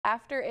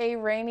After a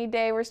rainy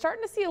day, we're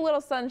starting to see a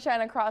little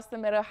sunshine across the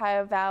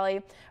Mid-Ohio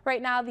Valley.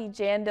 Right now, the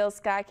Jandil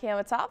Skycam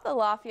atop the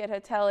Lafayette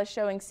Hotel is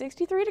showing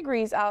 63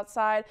 degrees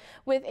outside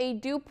with a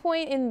dew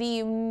point in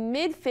the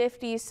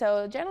mid-50s.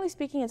 So generally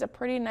speaking, it's a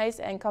pretty nice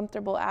and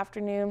comfortable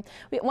afternoon.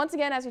 Once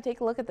again, as we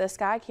take a look at the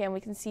Skycam, we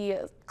can see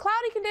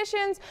cloudy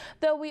conditions,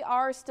 though we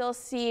are still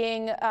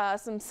seeing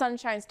some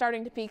sunshine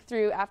starting to peek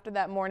through after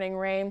that morning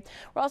rain.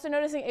 We're also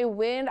noticing a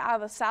wind out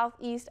of the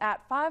southeast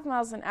at 5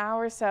 miles an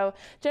hour. So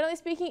generally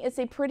speaking, it's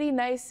a pretty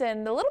nice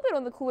and a little bit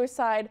on the cooler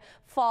side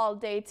fall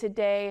day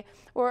today.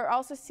 We're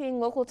also seeing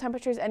local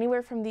temperatures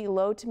anywhere from the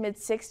low to mid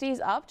 60s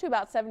up to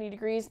about 70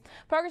 degrees.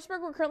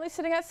 Parkersburg, we're currently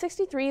sitting at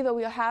 63, though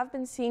we have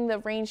been seeing the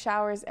rain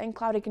showers and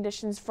cloudy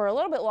conditions for a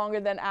little bit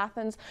longer than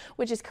Athens,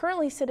 which is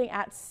currently sitting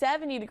at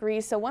 70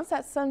 degrees. So once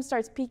that sun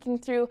starts peeking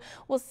through,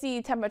 we'll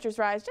see temperatures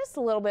rise just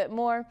a little bit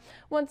more.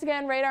 Once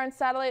again, radar and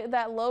satellite,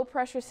 that low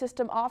pressure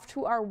system off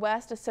to our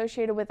west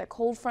associated with a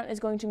cold front is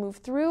going to move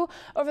through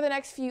over the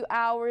next few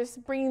hours,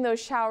 bringing those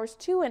showers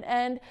to an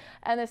end,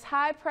 and this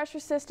high pressure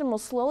system will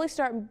slowly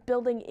start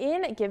building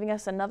in, giving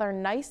us another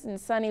nice and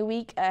sunny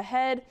week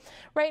ahead.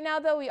 Right now,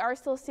 though, we are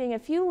still seeing a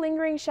few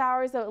lingering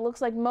showers, though it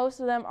looks like most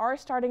of them are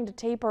starting to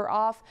taper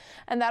off,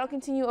 and that'll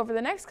continue over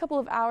the next couple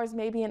of hours,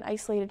 maybe an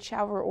isolated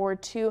shower or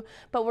two.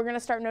 But we're going to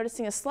start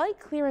noticing a slight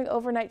clearing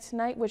overnight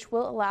tonight, which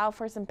will allow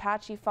for some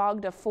patchy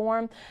fog to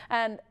form.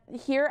 And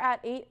here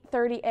at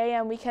 8:30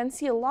 a.m. we can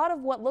see a lot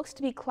of what looks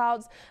to be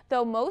clouds,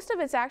 though most of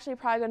it's actually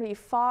probably going to be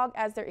fog,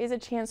 as there is a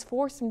chance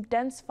for some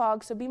dense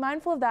fog, so be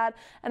mindful of that,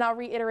 and I'll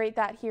reiterate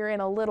that here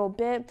in a little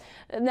bit.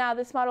 Now,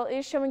 this model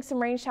is showing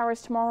some rain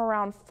showers tomorrow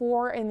around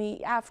 4 in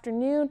the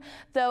afternoon,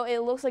 though it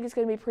looks like it's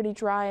going to be pretty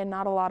dry and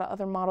not a lot of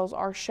other models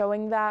are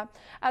showing that.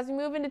 As we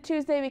move into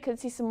Tuesday, we could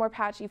see some more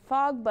patchy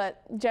fog,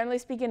 but generally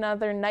speaking,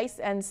 another nice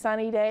and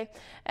sunny day,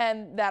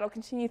 and that'll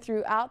continue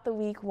throughout the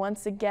week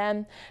once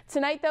again.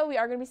 Tonight, though, we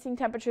are going to be seeing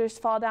temperatures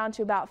fall down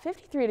to about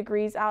 53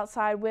 degrees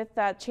outside with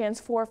that chance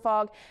for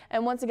fog,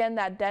 and once again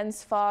that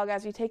dense fog.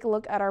 As we take a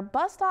look at our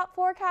bus stop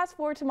forecast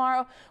for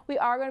tomorrow, we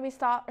are going to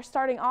be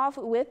starting off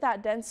with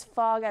that dense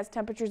fog, as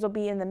temperatures will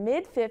be in the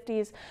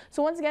mid-50s.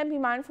 So once again, be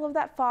mindful of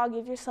that fog.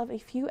 Give yourself a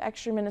few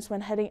extra minutes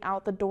when heading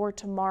out the door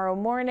tomorrow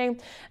morning,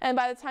 and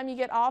by the time you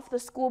get off the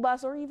school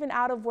bus or even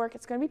out of work,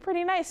 it's going to be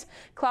pretty nice.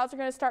 Clouds are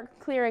going to start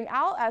clearing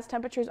out, as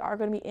temperatures are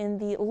going to be in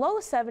the low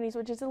 70s,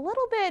 which is a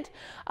little bit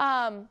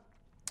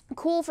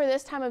cool for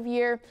this time of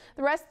year.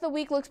 The rest of the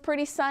week looks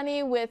pretty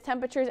sunny, with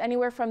temperatures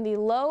anywhere from the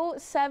low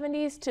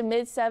 70s to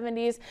mid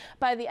 70s.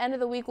 By the end of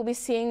the week, we'll be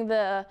seeing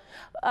the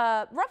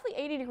roughly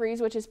 80 degrees,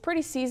 which is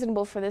pretty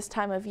seasonable for this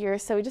time of year.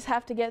 So we just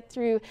have to get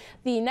through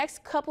the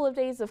next couple of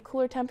days of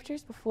cooler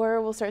temperatures before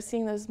we'll start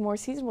seeing those more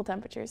seasonable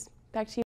temperatures. Back to you.